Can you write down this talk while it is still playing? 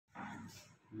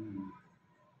Mm.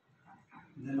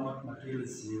 Then what material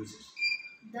is used?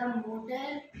 The motor,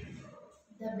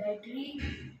 the battery,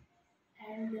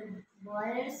 and the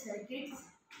wire circuits,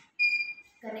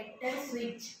 connector,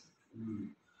 switch. Mm.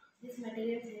 This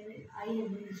material I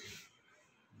have used.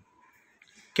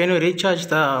 Can you recharge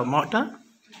the motor?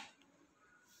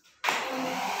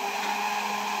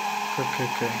 Okay,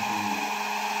 okay.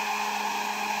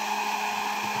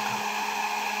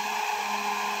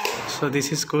 So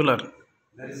this is cooler.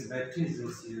 There is batteries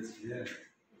also used here.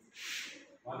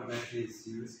 What battery is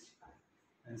used?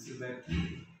 Pencil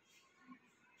battery.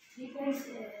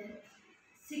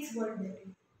 3.6 volt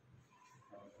battery.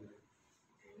 Okay.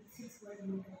 6 volt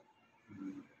motor.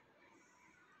 Mm.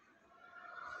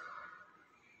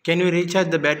 Can you recharge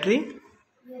the battery?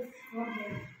 Yes, from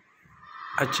there.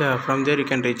 Acha, from there you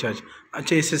can recharge.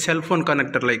 Acha, it's a cell phone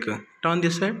connector like turn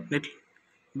this side, little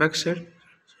back side.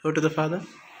 Go to the father.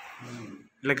 Mm.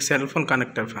 Like cell phone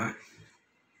connector. So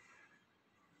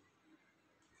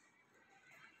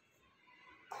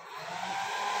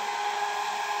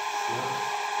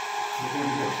you can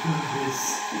get this.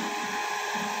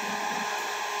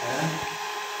 And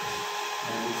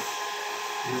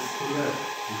this cooler.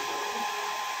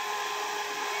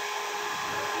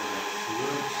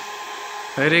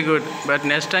 Very good. But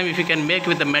next time if you can make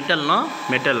with the metal, no?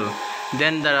 Metal.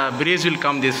 Then the breeze will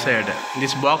come this side.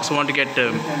 This box won't get... You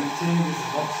can change this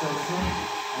box also.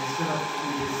 Instead of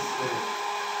putting this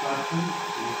cartoon,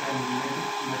 you can make it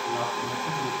metal after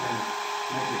metal. You can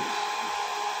make it.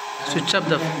 And Switch up you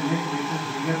the... can make little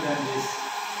bigger than this.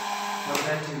 For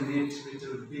that you need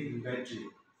little big battery.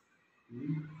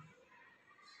 Hmm?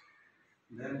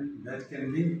 Then that can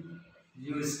be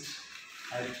used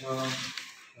at home.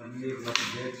 Only what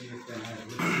battery you can have.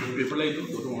 People like to.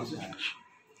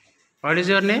 What is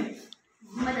your name?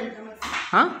 Muhammad Al-Tamas.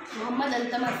 Huh? Muhammad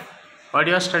Al-Tamas. What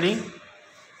you are studying? 60.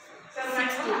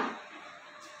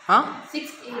 Huh?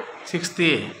 60.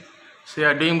 60. So you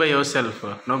are doing by yourself.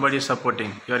 Nobody is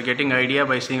supporting. You are getting idea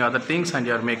by seeing other things and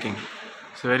you are making.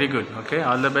 So very good. Okay.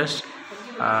 All the best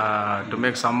to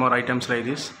make some more items like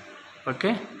this.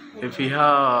 Okay. If you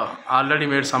have already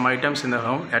made some items in the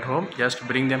home at home, just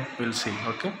bring them. We'll see.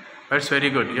 Okay. That's very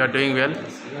good. You are doing well.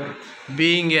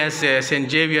 Being as a St.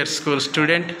 Xavier school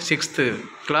student, 6th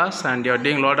class, and you are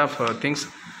doing a lot of things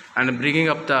and bringing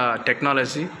up the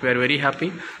technology. We are very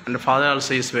happy, and the father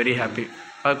also is very happy.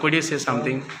 Could you say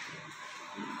something?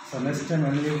 So next time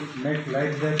when you make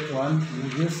like that one,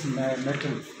 you use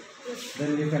metal.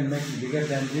 Then you can make bigger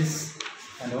than this,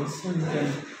 and also you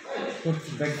can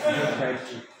put back the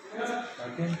battery.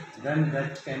 Okay, then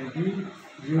that can be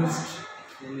used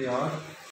in your